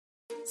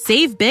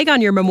Save big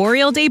on your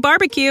Memorial Day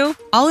barbecue,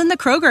 all in the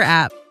Kroger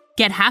app.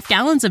 Get half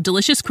gallons of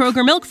delicious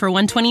Kroger milk for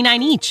 $1.29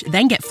 each.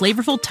 Then get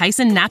flavorful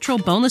Tyson natural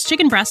boneless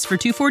chicken breasts for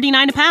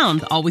 $2.49 a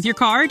pound, all with your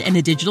card and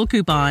a digital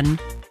coupon.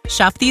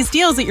 Shop these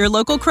deals at your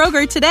local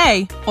Kroger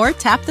today, or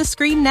tap the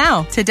screen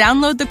now to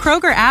download the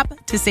Kroger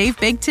app to save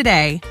big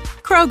today.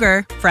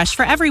 Kroger, fresh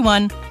for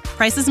everyone.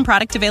 Prices and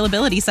product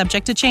availability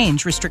subject to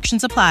change.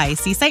 Restrictions apply.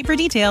 See site for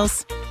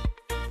details.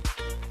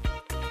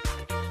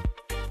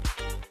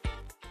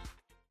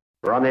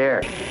 We're on the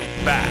air.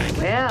 Back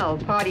Well,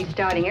 party's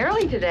starting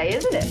early today,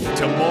 isn't it?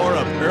 to more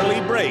of Early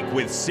Break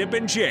with Sip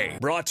and Jay,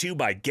 brought to you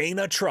by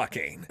Gaina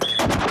Trucking.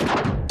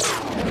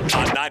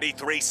 On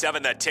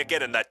 93.7 The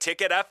Ticket and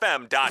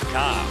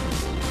theticketfm.com.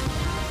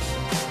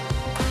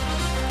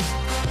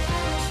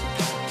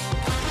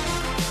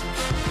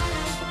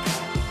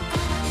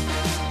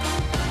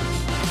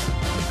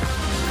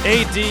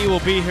 AD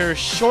will be here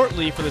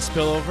shortly for the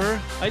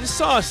spillover. I just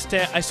saw a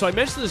stat. I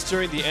mentioned this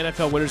during the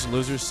NFL winners and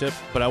losers sip,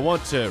 but I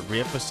want to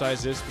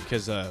reemphasize this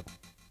because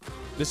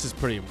this is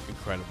pretty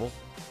incredible.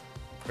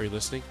 Are you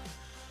listening?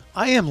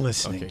 I am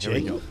listening, Okay, Jay.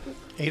 here we go.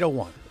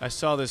 801. I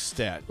saw this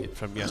stat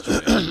from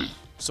yesterday.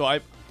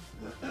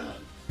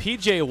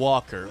 PJ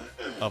Walker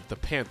of the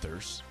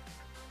Panthers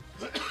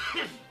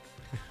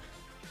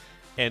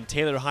and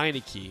Taylor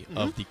Heineke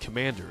of the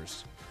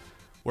Commanders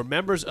were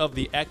members of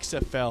the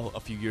XFL a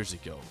few years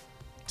ago.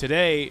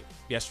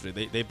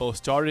 Yesterday, they both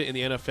started in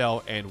the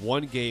NFL and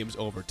won games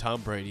over Tom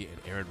Brady and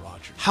Aaron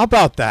Rodgers. How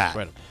about that?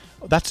 Incredible.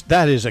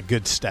 That is a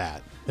good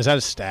stat. Is that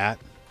a stat?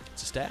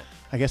 It's a stat.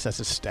 I guess that's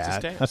a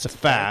stat. stat. That's a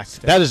fact.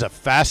 Stat. That is a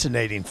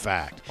fascinating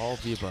fact. All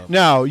of the above.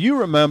 Now, you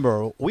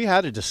remember we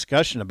had a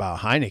discussion about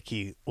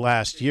Heineke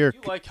last year.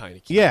 You like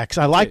Heineke. Yeah, because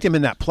I liked him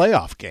in that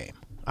playoff game.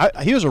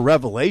 He was a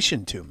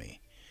revelation to me.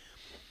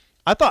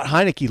 I thought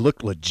Heineke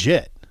looked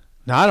legit.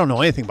 Now, I don't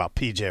know anything about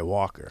P.J.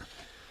 Walker.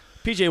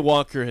 PJ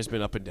Walker has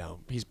been up and down.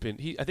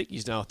 I think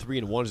he's now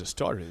 3-1 as a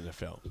starter in the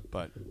NFL.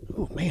 But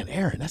Oh, man,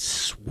 Aaron, that's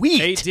sweet.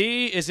 AD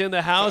is in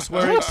the house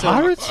wearing that some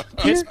Pirates gear?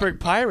 Pittsburgh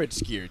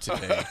Pirates gear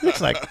today.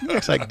 looks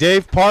like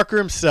Dave Parker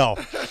himself.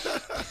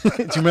 Do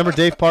you remember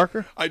Dave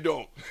Parker? I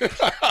don't.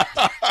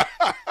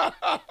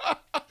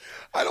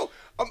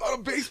 I'm not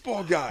a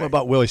baseball guy. What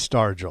about Willie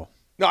Stargell?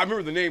 No, I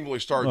remember the name Willie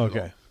Stargell.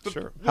 Okay.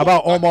 Sure. How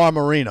about Omar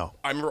Marino?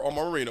 I remember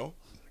Omar Marino.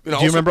 Do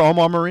you remember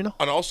Omar Marino?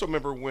 And I also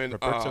remember when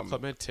Roberto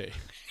Clemente.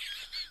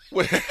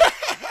 when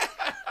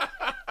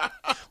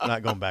I'm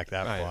not going back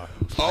that far.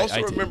 I also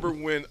I did. remember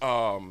when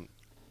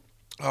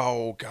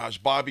oh gosh,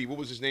 Bobby, what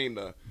was his name?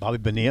 Bobby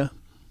Bonilla?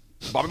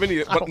 Bobby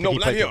Benitez. I don't But think no, he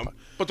not played for him. the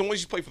But the ones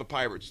he played for the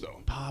Pirates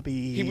though.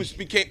 Bobby.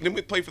 Then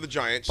we played for the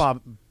Giants.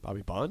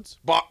 Bobby Bonds?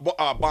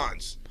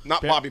 Bonds.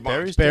 Not Bobby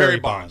Bonds. Barry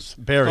Bonds.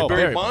 Barry Oh,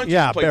 Bonds. Barry Bonds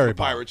Yeah, played Barry for the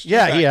Pirates. Bonds. Yeah,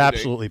 back he in the day.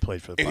 absolutely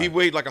played for the And he Pirates.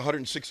 weighed like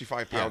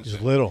 165 pounds. His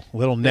little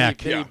neck.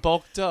 Then he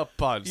bulked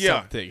up on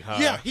something, huh?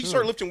 Yeah, he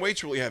started lifting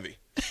weights really heavy.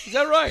 Is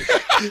that right?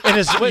 And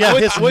his with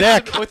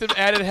neck. With an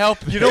added help.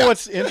 You know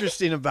what's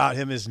interesting about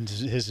him is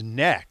his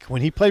neck.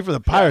 When he played for the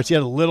Pirates, he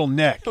had a little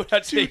neck.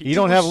 That's Dude, You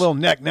don't have a little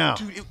neck now.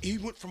 Dude, he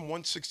went from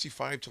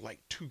 165 to like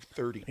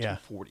 230, Yeah.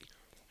 240.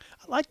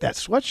 I like that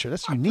sweatshirt.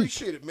 That's I unique.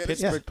 appreciate it, man.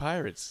 Pittsburgh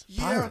Pirates.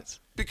 Yeah, Pirates.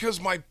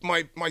 because my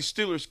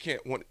Steelers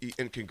can't win.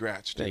 And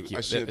congrats, dude. Thank you.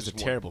 I said It's a this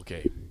morning. terrible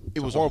game. It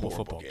was a horrible a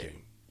football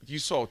game. You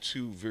saw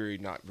two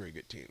not very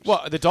good teams.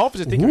 Well, the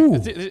Dolphins, I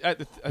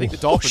think the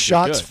Dolphins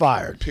Shots are good.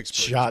 fired. Pittsburgh's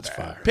Shots bad.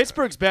 fired.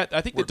 Pittsburgh's bad.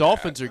 I think We're the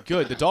Dolphins are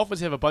good. The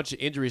Dolphins have a bunch of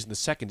injuries in the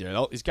secondary.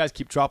 These guys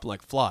keep dropping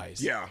like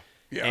flies. Yeah.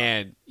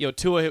 And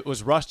Tua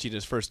was rusty in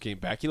his first game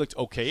back. He looked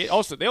okay. They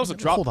also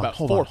dropped about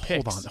four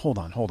picks. Hold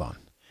on.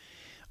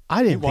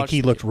 I didn't think watched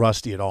he the looked game.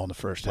 rusty at all in the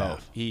first Well,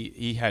 half.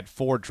 he had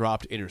 4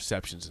 dropped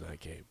interceptions in that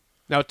game.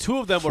 Now, 2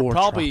 of them were 4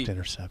 probably dropped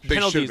interceptions.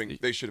 penalties.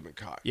 They should have been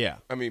caught. Yeah.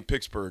 I mean,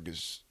 Pittsburgh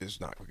is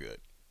not good.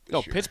 this No,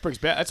 year. Pittsburgh's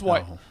bad. That's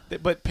why.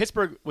 But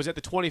Pittsburgh was at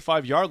the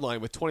 25-yard line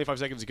with 25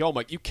 seconds to go. I'm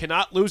like, you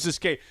cannot lose this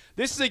game.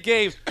 This is a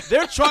game.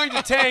 They're trying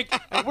to tank,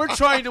 and we're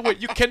trying to win.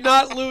 You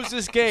cannot lose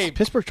this game.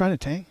 Pittsburgh trying to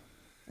tank?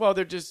 Well,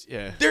 they're just,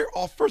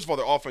 First of all,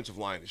 their offensive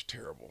line is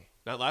terrible.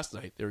 Not last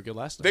night. They were good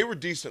last night. They were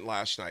decent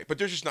last night, but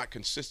they're just not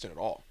consistent at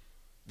all.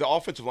 The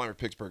offensive line for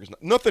Pittsburgh is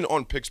nothing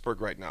on Pittsburgh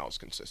right now is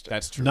consistent.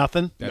 That's true.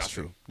 Nothing? That's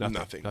Nothing. true.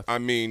 Nothing. I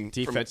mean,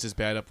 defense is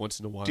bad up once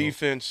in a while.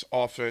 Defense,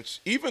 offense,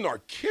 even our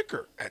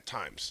kicker at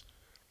times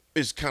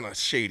is kind of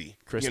shady.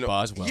 Chris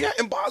Boswell. Yeah,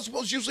 and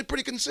Boswell's usually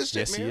pretty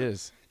consistent, Yes, man. he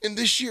is. And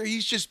this year,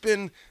 he's just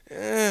been,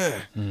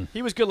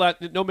 He was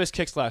good. No missed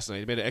kicks last night.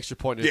 He made an extra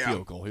point and a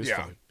field goal. He was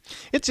fine.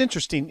 It's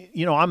interesting.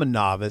 I'm a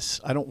novice.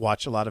 I don't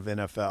watch a lot of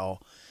NFL,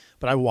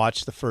 but I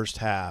watched the first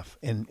half,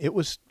 and it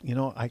was,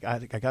 I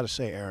got to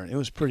say, Aaron, it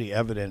was pretty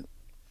evident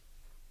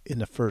in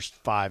the first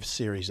 5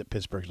 series that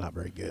Pittsburgh's not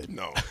very good.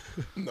 No.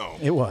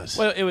 It was.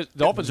 Well, it was the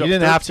Dolphins You up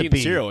didn't have to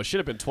 13-0. It should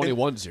have been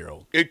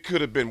 21-0. It could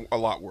have been a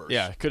lot worse.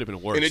 Yeah, it could have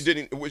been worse. And it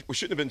didn't. It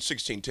shouldn't have been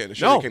 16-10. It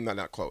should have came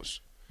that close.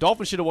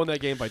 Dolphins should have won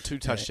that game by 2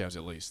 touchdowns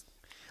at least.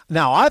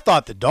 Now, I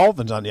thought the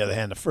Dolphins, on the other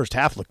hand, the first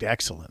half looked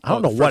excellent. I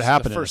don't know what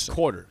happened the first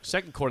quarter.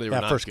 Second quarter, they were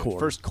not first good. quarter.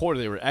 First quarter,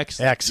 they were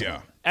excellent.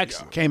 Excellent.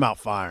 excellent. Came out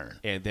firing.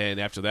 And then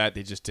after that,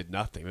 they just did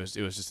nothing. It was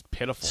just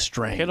pitiful.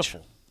 Strange.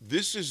 Pitiful.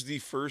 This is the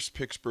first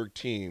Pittsburgh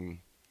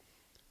team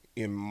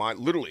in my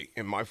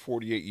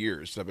 48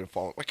 years that I've been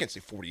following. I can't say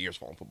 40 years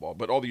following football,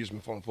 but all the years I've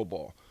been following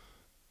football,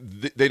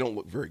 they don't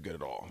look very good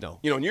at all. No.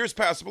 In years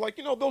past, they're like,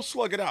 they'll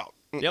slug it out.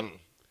 Yep.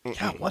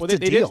 Yeah, what's Well, the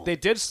deal? They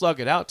did slug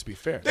it out, to be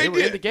fair. They were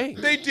did. in the game.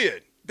 They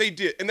did.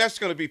 And that's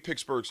going to be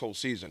Pittsburgh's whole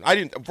season.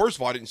 First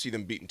of all, I didn't see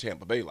them beating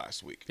Tampa Bay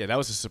last week. Yeah, that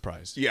was a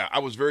surprise. Yeah, I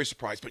was very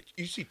surprised. But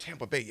you see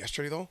Tampa Bay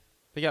yesterday, though?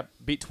 They got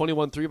beat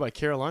 21-3 by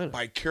Carolina.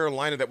 By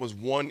Carolina, that was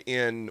 1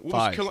 in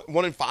 5.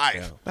 1 in 5.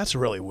 Yeah. That's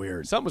really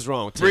weird. Something was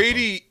wrong with Tampa.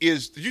 Brady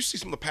did you see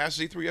some of the passes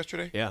he threw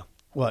yesterday? Yeah.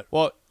 What?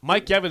 Well,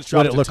 Mike Evans What'd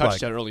dropped it a look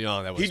touchdown like? early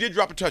on. He did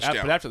drop a touchdown.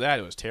 But after that,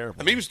 it was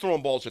terrible. I mean, he was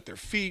throwing balls at their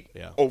feet,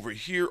 over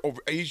here,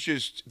 they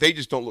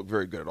just don't look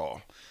very good at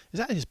all. Is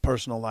that his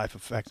personal life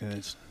affecting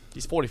his?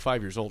 He's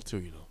 45 years old,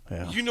 too,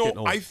 Yeah.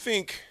 I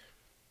think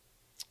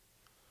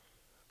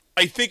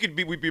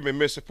we'd be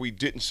remiss if we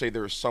didn't say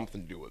there was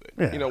something to do with it.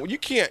 Yeah.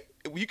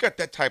 When you got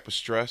that type of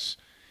stress,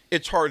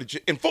 it's hard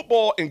to in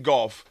football and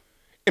golf.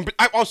 And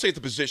I'll say at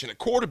the position at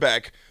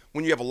quarterback,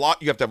 when you have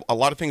you have to have a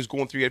lot of things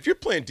going through you. If you're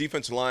playing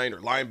defensive line or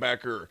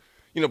linebacker,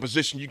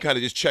 position, you kind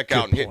of just check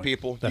out and hit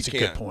people. That's a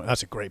good point.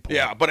 That's a great point.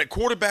 Yeah, but at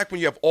quarterback, when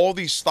you have all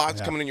these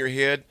thoughts coming in your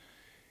head,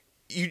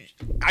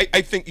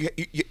 I think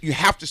you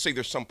have to say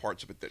there's some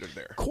parts of it that are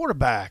there.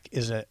 Quarterback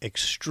is an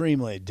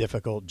extremely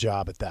difficult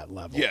job at that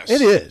level. Yes,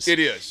 it is. It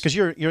is because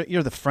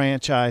you're the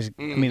franchise.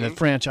 I mean, the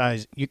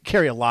franchise. You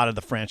carry a lot of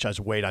the franchise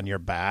weight on your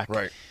back,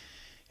 right?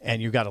 And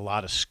you got a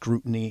lot of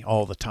scrutiny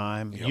all the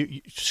time. Yep.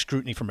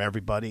 Scrutiny from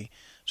everybody.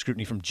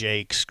 Scrutiny from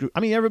Jake.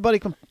 Everybody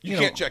can. You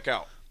can't check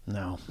out.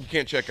 No, you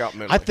can't check out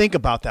mentally. I think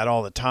about that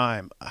all the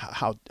time.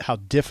 How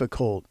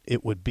difficult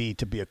it would be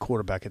to be a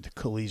quarterback at the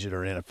collegiate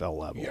or NFL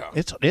level. Yeah,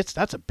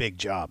 that's a big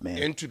job,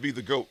 man. And to be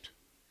the GOAT,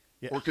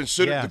 or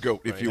considered the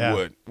GOAT, if you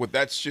would. Well,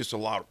 that's just a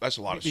lot. That's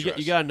a lot of stress.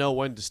 You got to know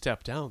when to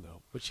step down,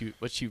 though. What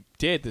you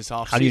did this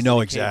offseason. How do you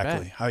know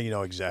exactly? How do you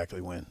know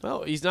exactly when?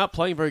 Well, he's not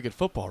playing very good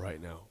football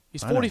right now.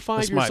 He's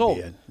 45 years years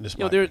old.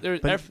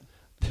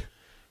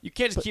 You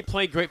can't just keep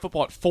playing great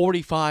football at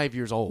 45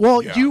 years old.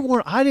 Well, you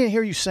weren't. I didn't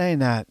hear you saying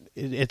that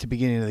at the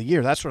beginning of the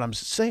year. That's what I'm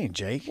saying,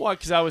 Jake. Well,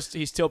 because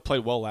he still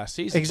played well last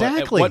season.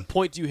 Exactly. But at what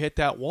point do you hit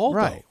that wall?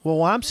 Right. Though? Well,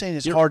 what I'm saying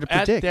is hard to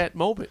predict. At that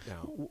moment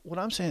now. What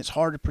I'm saying is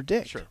hard to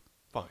predict. Sure.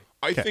 Fine.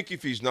 I think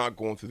if he's not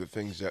going through the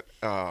things that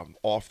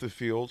off the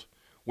field,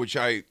 which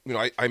I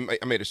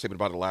made a statement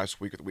about it last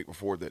week or the week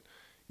before that,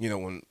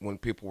 when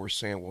people were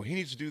saying, well, he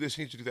needs to do this,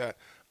 he needs to do that.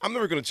 I'm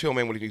never going to tell a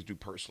man what he needs to do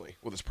personally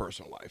with his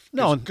personal life.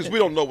 No, because we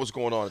don't know what's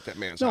going on at that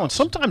man's house. And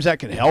sometimes that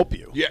can help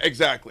you. Yeah,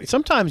 exactly.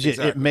 Sometimes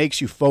it makes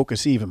you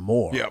focus even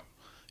more. Yeah.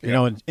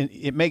 And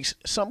it makes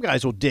some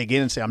guys will dig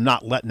in and say, I'm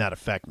not letting that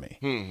affect me.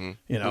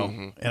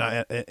 Mm-hmm.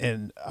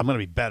 And I'm going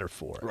to be better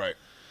for it. Right.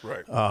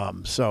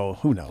 So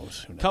who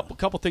knows?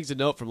 Couple things to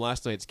note from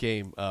last night's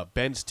game.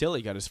 Ben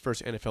Stilley got his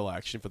first NFL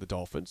action for the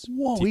Dolphins.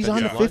 Whoa, he's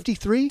on the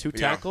 53. 2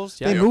 tackles.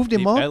 They moved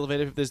him up.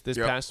 Elevated this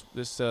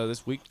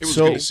week. It was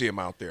good to see him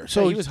out there.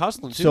 So he was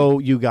hustling too. So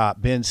you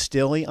got Ben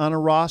Stilley on a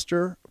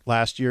roster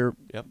last year.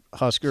 Yep.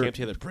 Husker. Cam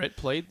Taylor-Britt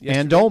played yesterday.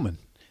 And Dolman.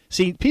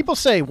 See, people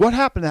say, what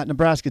happened to that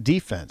Nebraska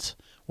defense?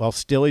 Well,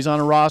 Stilley's on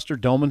a roster,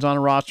 Dolman's on a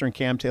roster, and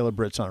Cam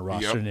Taylor-Britt's on a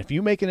roster. Yep. And if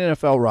you make an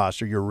NFL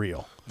roster, you're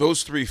real.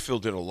 Those three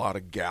filled in a lot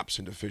of gaps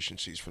and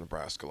deficiencies for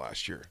Nebraska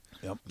last year.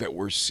 Yep. That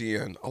we're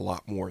seeing a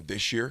lot more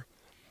this year.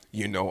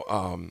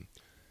 Cam,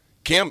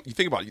 you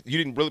think about it, you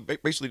didn't really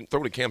basically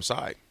throw to Cam's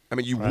side. I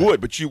mean, you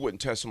would, but you wouldn't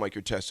test him like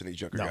you're testing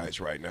these younger guys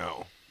right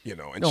now.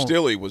 And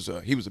Stilley was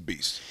a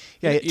beast.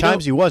 Yeah, at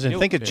times he wasn't.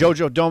 Think of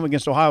JoJo Dome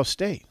against Ohio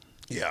State.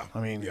 Yeah. I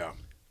mean, yeah.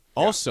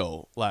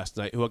 Also, last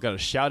night, who I got a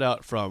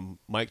shout-out from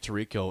Mike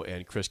Tirico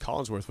and Chris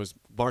Collinsworth was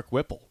Mark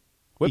Whipple.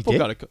 Whipple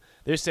got a.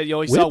 They said,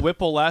 he saw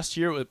Whipple last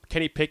year with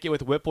Kenny Pickett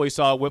with Whipple. He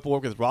saw Whipple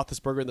work with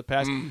Roethlisberger in the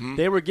past. Mm-hmm.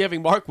 They were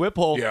giving Mark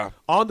Whipple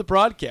on the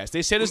broadcast.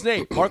 They said his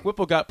name. Mark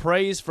Whipple got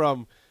praise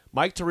from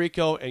Mike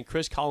Tirico and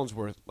Chris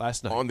Collinsworth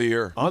last night. On the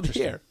air. On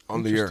the air.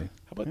 On the air.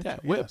 How about that?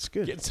 Yeah, Whip. that's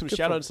good. Getting some Good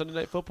shout-out for- on Sunday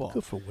Night Football.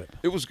 Good for Whip.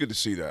 It was good to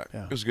see that.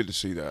 Yeah. It was good to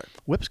see that.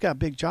 Whip's got a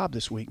big job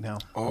this week now.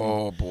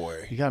 Oh,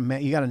 boy. You got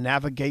to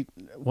navigate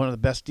one of the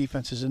best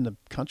defenses in the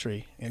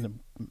country.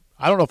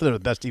 I don't know if they're the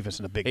best defense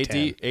in the Big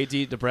Ten.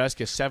 AD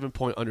Nebraska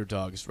 7-point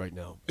underdogs right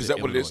now. Is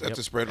that what it is? That's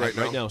the spread right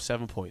now? Right now,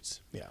 7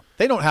 points. Yeah,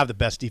 they don't have the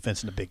best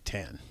defense in the Big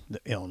Ten.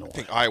 Illinois. I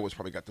think Iowa's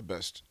probably got the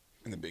best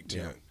in the Big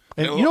Ten. Yeah.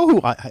 And you know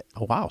who?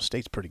 Ohio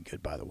State's pretty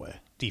good, by the way.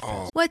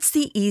 Defense. What's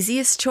the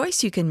easiest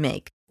choice you can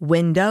make?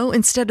 Window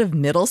instead of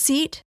middle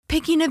seat?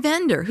 Picking a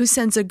vendor who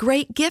sends a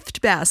great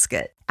gift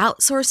basket?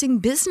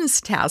 Outsourcing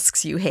business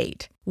tasks you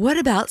hate? What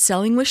about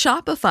selling with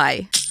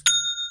Shopify?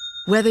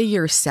 Whether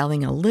you're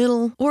selling a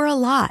little or a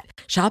lot,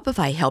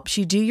 Shopify helps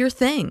you do your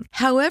thing,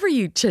 however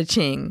you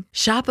cha-ching.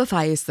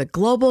 Shopify is the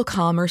global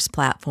commerce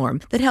platform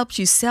that helps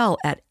you sell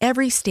at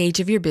every stage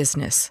of your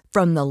business.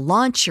 From the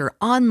launch your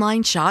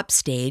online shop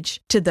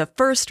stage to the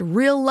first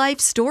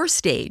real-life store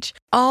stage,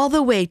 all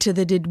the way to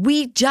the did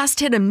we just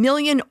hit a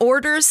million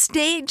orders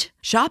stage?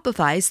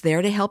 Shopify's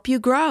there to help you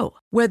grow.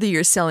 Whether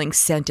you're selling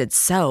scented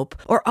soap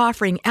or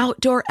offering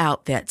outdoor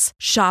outfits,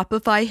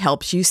 Shopify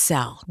helps you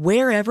sell.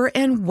 Wherever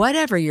and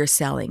whatever you're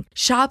selling,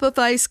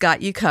 Shopify's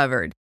got you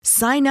covered.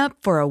 Sign up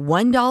for a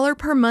 $1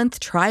 per month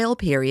trial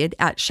period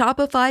at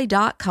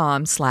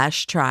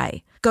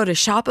shopify.com/try. Go to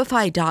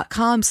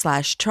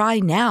shopify.com/try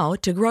now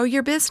to grow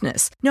your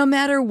business, no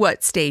matter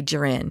what stage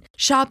you're in.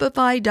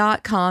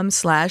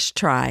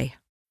 Shopify.com/try.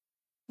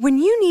 When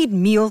you need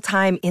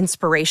mealtime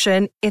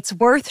inspiration, it's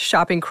worth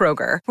shopping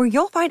Kroger, where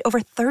you'll find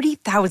over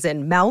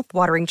 30,000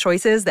 mouth-watering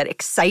choices that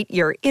excite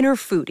your inner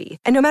foodie.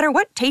 And no matter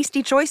what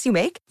tasty choice you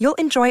make, you'll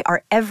enjoy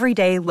our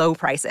everyday low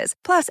prices,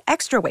 plus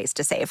extra ways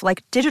to save,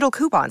 like digital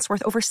coupons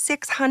worth over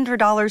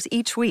 $600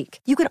 each week.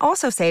 You can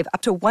also save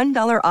up to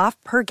 $1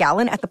 off per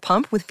gallon at the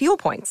pump with fuel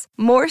points.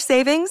 More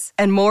savings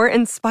and more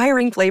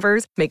inspiring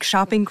flavors make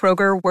shopping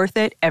Kroger worth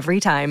it every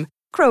time.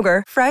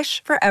 Kroger,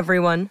 fresh for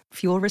everyone.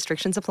 Fuel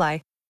restrictions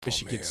apply.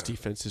 Michigan's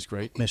defense is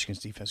great. Michigan's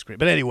defense is great.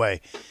 But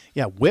anyway,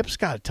 yeah, Whip's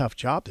got a tough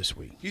job this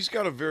week. He's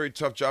got a very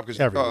tough job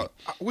because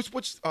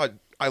what's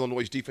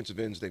Illinois' defensive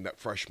end's name? That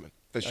freshman.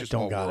 That's just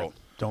all world.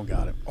 Don't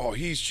got him. Oh,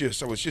 I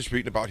was just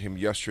reading about him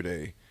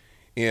yesterday,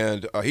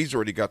 and he's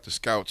already got the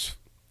scouts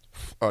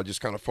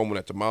just kind of foaming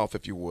at the mouth,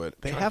 if you would.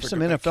 They have some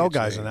NFL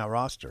guys on that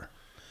roster.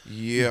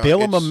 Yeah.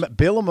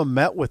 Bielema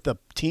met with the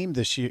team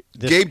this year.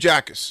 Gabe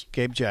Jackas.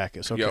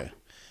 Okay. Yep.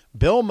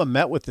 Bielema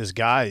met with his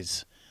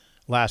guys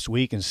last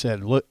week and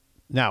said, look,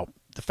 now,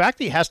 the fact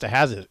that he has to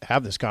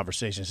have this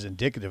conversation is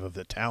indicative of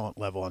the talent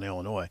level in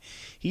Illinois.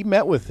 He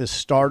met with his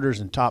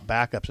starters and top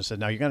backups and said,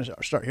 now, you're going to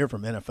start hearing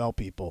from NFL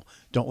people.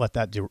 Don't let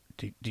that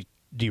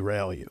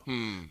derail you.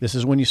 This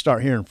is when you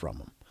start hearing from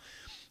them.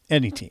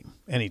 Any team.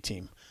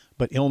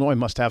 But Illinois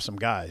must have some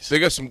guys. They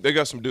got some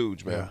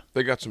dudes, man. Yeah.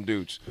 They got some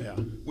dudes. Yeah.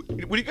 What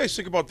do you guys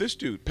think about this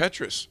dude,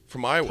 Petrus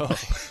from Iowa?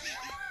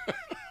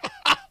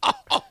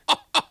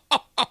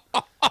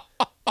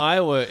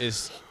 Iowa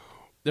is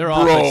their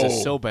offense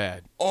is so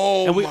bad.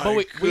 Oh, and we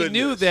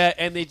knew that,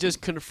 and they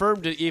just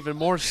confirmed it even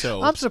more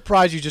so. I'm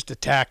surprised you just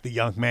attacked the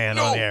young man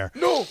on air.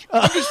 No,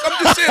 I'm just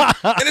saying,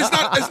 and it's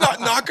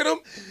not knocking him.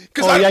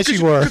 Yes,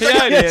 you were.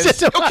 Yeah, it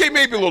is. Okay,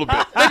 maybe a little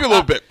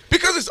bit,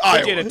 because it's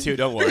Iowa. We did it too.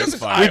 Don't worry, because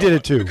it's fine. We did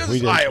it too. Because We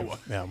it's did it Iowa.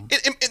 too. Yeah.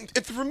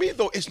 And for me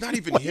though, it's not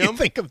even What do him. you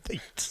think of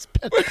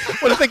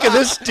what do you think of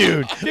this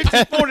dude?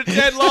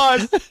 54-10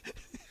 loss. And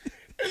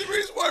the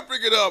reason why I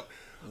bring it up,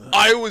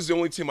 Iowa's the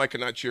only team I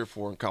cannot cheer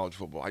for in college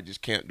football. I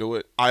just can't do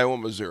it. Iowa,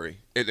 Missouri.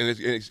 What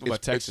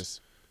about Texas?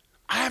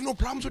 I have no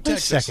problems with Wait a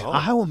Texas. second.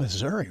 Iowa,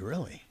 Missouri,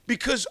 really?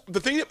 Because the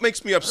thing that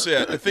makes me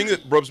upset, the thing that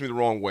rubs me the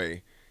wrong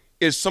way,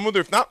 is some of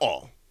their, not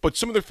all, but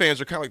some of their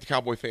fans are kind of like the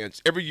Cowboy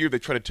fans. Every year they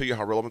try to tell you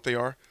how relevant they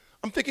are.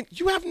 I'm thinking,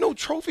 you have no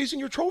trophies in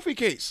your trophy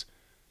case.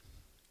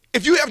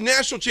 If you have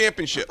national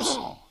championships,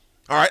 all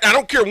right, I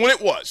don't care when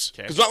it was,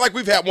 because it's not like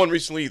we've had one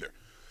recently either.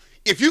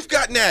 If you've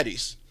got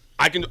natties,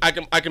 I can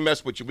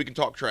mess with you. We can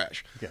talk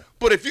trash. Yeah.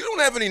 But if you don't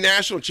have any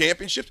national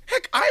championships,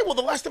 heck, Iowa,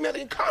 the last time they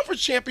had a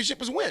conference championship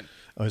was when?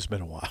 Oh, it's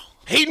been a while.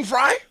 Hayden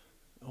Fry?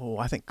 Oh,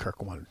 I think Kirk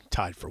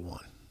tied for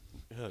one.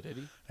 Oh, did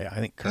he? Yeah, I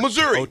think Kirk.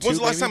 Missouri. 02 When's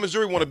the last maybe? time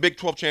Missouri won a Big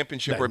 12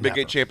 championship or a Big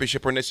Never. 8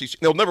 championship or an SEC?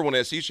 They'll never win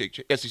an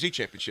SEC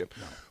championship.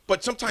 No.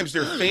 But sometimes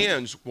their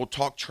fans will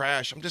talk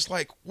trash. I'm just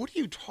like, what are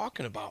you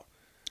talking about?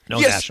 No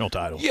national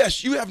titles.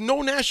 Yes, you have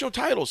no national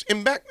titles.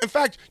 In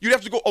fact, you'd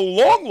have to go a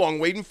long, long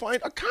way and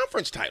find a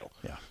conference title.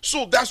 Yeah.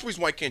 So that's the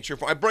reason why I can't cheer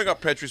for. I bring up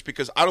Petrus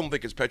because I don't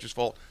think it's Petrus'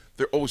 fault.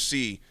 Their OC,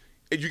 you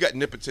got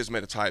nepotism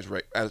at its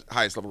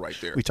highest level right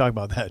there. We talked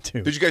about that,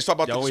 too. Did you guys talk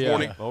about that this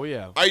morning? Oh,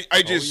 yeah.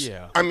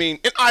 I mean,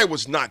 and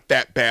Iowa's not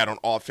that bad on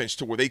offense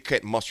to where they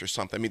can't muster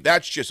something. I mean,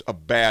 that's just a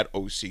bad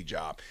OC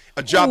job.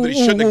 A job that he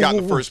shouldn't have gotten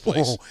in the first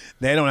place.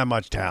 They don't have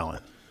much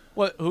talent.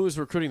 Who was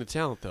recruiting the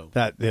talent, though?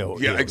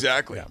 Yeah,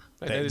 exactly. Yeah.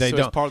 They They so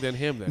don't. it's partly on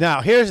him then.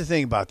 Now, here's the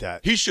thing about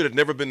that. He should have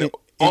never been the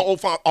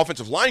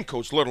offensive line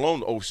coach, let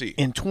alone the OC.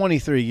 In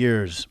 23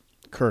 years,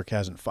 Kirk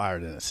hasn't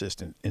fired an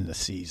assistant in the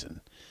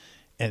season.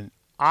 And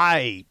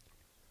I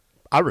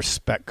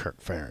respect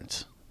Kirk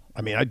Ferentz.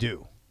 I mean, I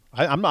do.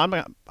 I do.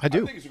 I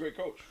think he's a great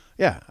coach.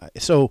 Yeah.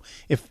 So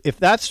if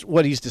that's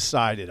what he's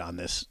decided on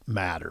this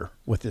matter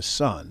with his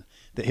son,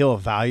 that he'll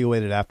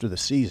evaluate it after the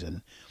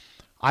season,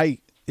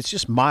 it's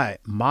just my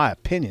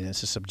opinion.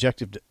 It's a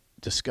subjective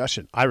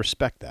discussion. I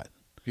respect that.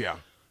 Yeah.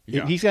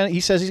 He says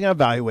he's going to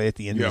evaluate at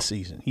the end of the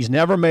season. He's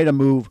never made a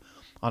move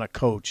on a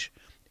coach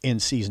in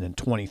season in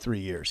 23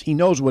 years. He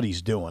knows what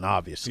he's doing,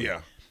 obviously.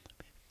 Yeah.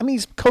 I mean,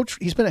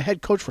 he's been a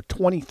head coach for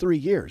 23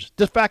 years.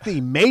 The fact that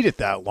he made it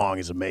that long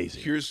is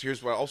amazing. Here's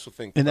what I also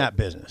think. In that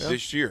business.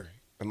 This year,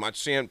 I'm not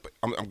saying, but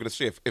I'm going to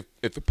say if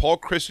the Paul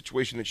Chris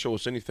situation that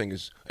shows us anything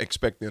is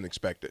expect the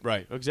unexpected.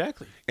 Right,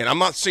 exactly. And I'm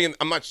not saying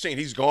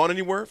he's gone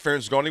anywhere,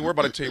 Ferentz gone anywhere,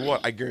 but I tell you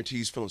what, I guarantee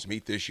he's feeling some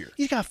heat this year.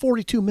 He's got a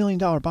 $42 million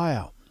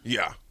buyout.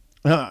 Yeah.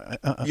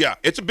 Yeah,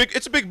 it's a big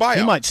buyout.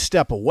 He might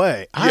step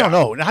away. I don't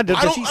know.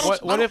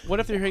 What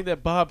if they're hearing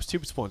that Bob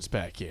Stoops wants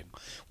back in?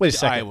 Wait a The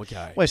second. Iowa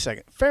guy. Wait a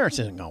second. Ferentz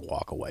isn't going to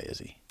walk away, is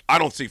he? I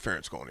don't see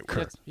Ferentz going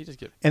anywhere.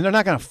 And they're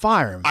not going to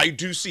fire him. I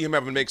do see him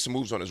having to make some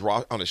moves on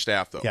his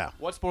staff, though. Yeah.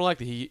 What's more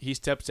likely? He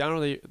steps down or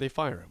they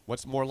fire him?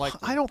 What's more likely?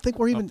 I don't think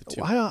we're even.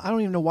 I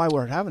don't even know why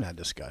we're having that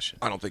discussion.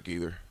 I don't think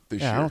either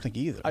this year. I don't think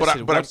either.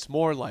 But what's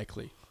more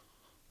likely?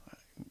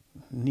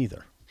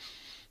 Neither.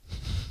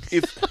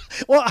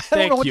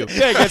 Thank you.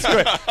 That's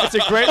great. That's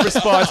a great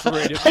response for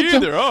radio.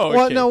 Neither. Oh, okay.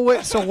 Well, no,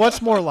 wait. So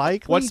what's more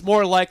likely? What's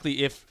more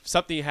likely if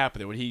something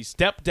happened? Would he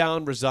step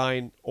down,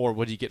 resign, or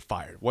would he get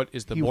fired? What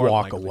is the more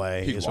likely? Walk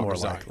away is more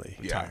likely.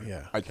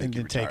 Retire. I think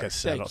and take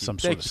some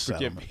sort of settlement. Thank you for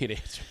giving me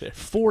an answer there.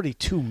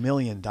 $42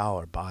 million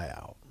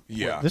buyout.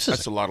 Yeah,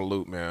 that's a lot of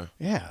loot, man.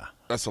 Yeah,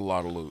 that's a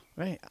lot of loot.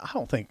 Right? I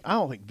don't think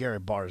Gary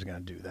Barr is going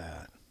to do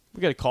that.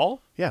 We got a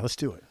call? Yeah, let's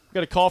do it. We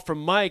got a call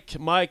from Mike.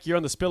 Mike, you're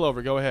on the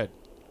Spillover. Go ahead.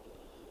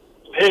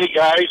 Hey,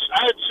 guys,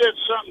 I had said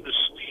something to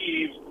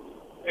Steve,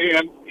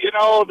 and,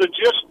 the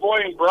just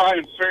blame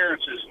Brian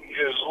Ferentz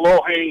is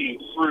low-hanging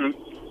fruit.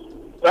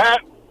 That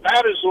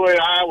is the way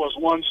Iowa's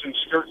won since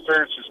Kirk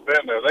Ferentz has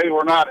been there. They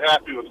were not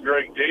happy with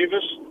Greg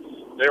Davis.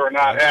 They were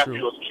not happy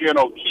with Ken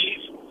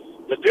O'Keefe.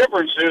 The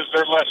difference is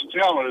they're less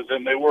talented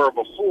than they were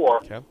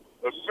before. Okay.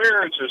 But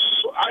Ferentz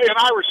and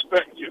I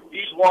respect him.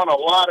 He's won a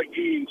lot of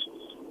games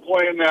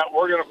playing that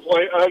we're going to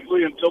play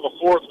ugly until the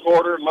fourth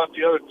quarter and let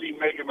the other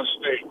team make a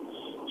mistake.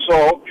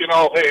 So,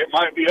 hey, it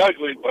might be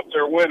ugly, but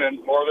they're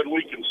winning more than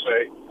we can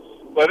say.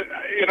 But,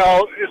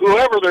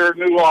 whoever their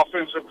new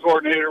offensive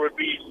coordinator would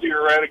be,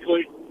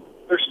 theoretically,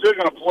 they're still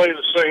going to play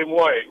the same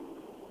way.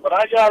 But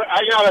I got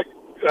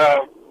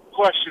a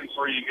question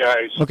for you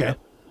guys. Okay.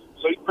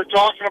 So we're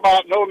talking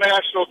about no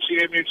national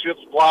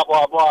championships, blah,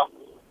 blah, blah.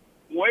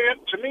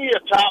 To me, a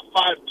top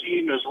 5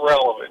 team is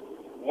relevant.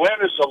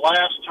 When is the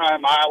last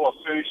time Iowa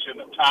finished in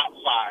the top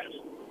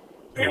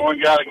 5?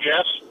 Anyone got a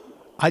guess?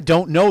 I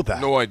don't know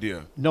that. No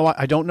idea. No,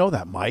 I don't know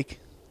that, Mike.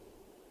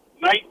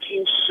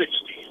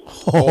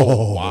 1960.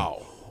 Oh,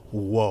 wow.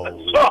 Whoa.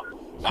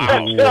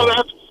 I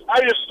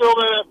just throw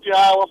that at the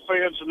Iowa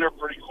fans, and they're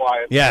pretty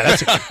quiet. Yeah,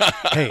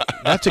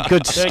 that's a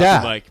good stat.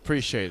 Thank you, Mike.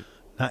 Appreciate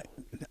it.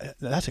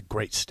 That's a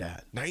great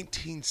stat.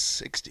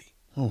 1960.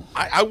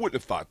 I wouldn't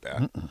have thought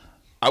that.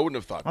 I wouldn't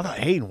have thought that. I thought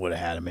Hayden would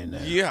have had him in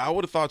there. Yeah, I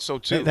would have thought so,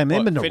 too. They've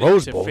been to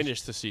Rose Bowl. To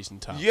finish the season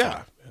top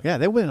 5. Yeah,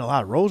 they win a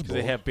lot of Rose Bowls.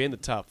 They have been the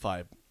top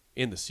 5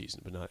 in the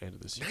season, but not end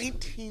of the season.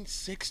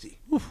 1960.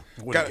 I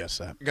would have guessed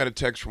that. Got a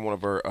text from one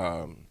of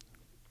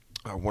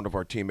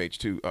our teammates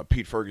too.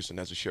 Pete Ferguson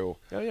has a show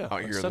out here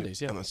on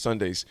Sundays. on the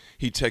Sundays.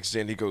 He texts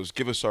in. He goes,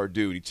 "Give us our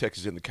due." He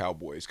texts in the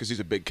Cowboys because he's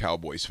a big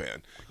Cowboys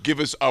fan.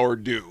 Give us our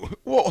due.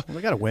 Well,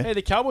 we got to win. Hey,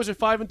 the Cowboys are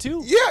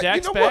 5-2. Yeah,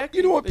 Dak's you know back. what?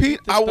 You know what, Pete?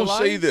 I will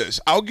say Lions? this.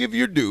 I'll give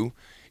your due.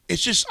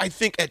 It's just I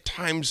think at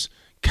times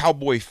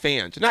Cowboy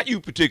fans, not you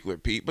particular,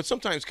 Pete, but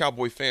sometimes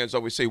Cowboy fans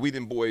always say, "We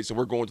them boys and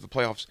we're going to the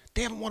playoffs."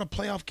 They haven't won a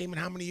playoff game in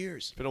how many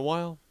years? It's been a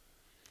while.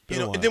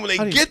 And then when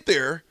they get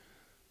there,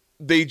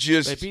 they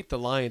beat the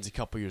Lions a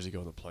couple years ago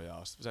in the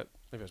playoffs. Maybe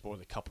it was more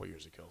than a couple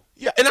years ago.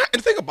 Yeah,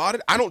 and think about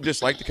it. I don't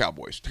dislike the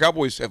Cowboys. The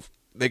Cowboys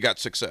they got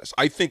success.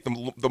 I think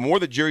the more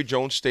that Jerry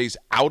Jones stays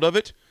out of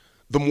it,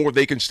 the more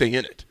they can stay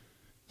in it.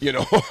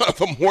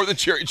 The more that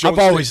Jerry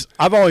Jones.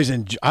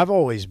 I've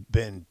always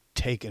been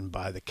taken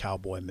by the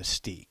Cowboy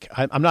mystique.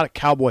 I'm not a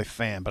Cowboy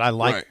fan, but I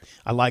like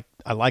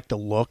the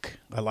look.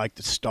 I like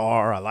the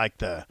star. I like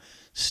the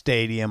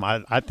stadium.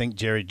 I think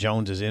Jerry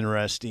Jones is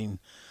interesting.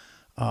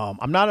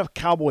 I'm not a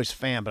Cowboys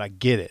fan, but I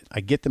get it.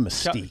 I get the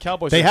mystique.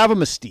 Cowboys they have a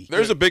mystique.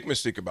 There's a big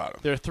mystique about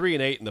them. They're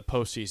 3-8 in the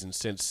postseason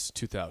since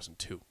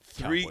 2002.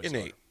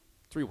 3-8,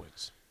 3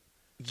 wins.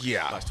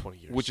 Yeah, last 20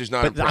 years, which is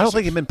not. But impressive. I don't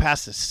think they've been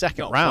past the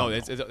second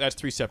round. No, that's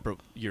 3 separate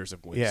years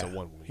of wins. Yeah, so 1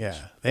 win. Yeah,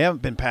 they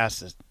haven't been past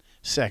the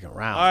second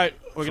round. All right,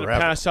 we're going to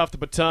pass off the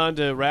baton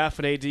to Raff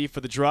and AD for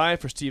the drive.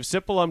 For Steve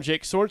Sipple, I'm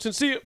Jake Sorensen.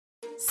 See you.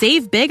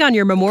 Save big on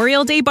your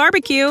Memorial Day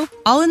barbecue,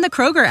 all in the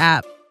Kroger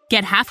app.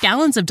 Get half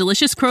gallons of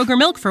delicious Kroger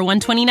milk for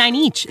 $1.29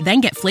 each.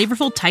 Then get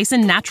flavorful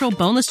Tyson natural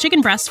boneless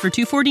chicken breasts for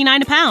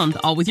 $2.49 a pound,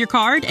 all with your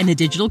card and a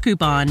digital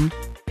coupon.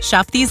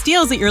 Shop these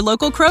deals at your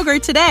local Kroger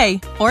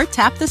today, or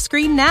tap the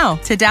screen now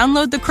to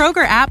download the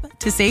Kroger app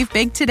to save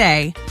big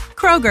today.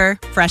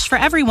 Kroger, fresh for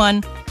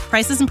everyone.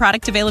 Prices and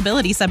product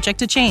availability subject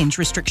to change.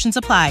 Restrictions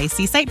apply.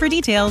 See site for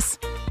details.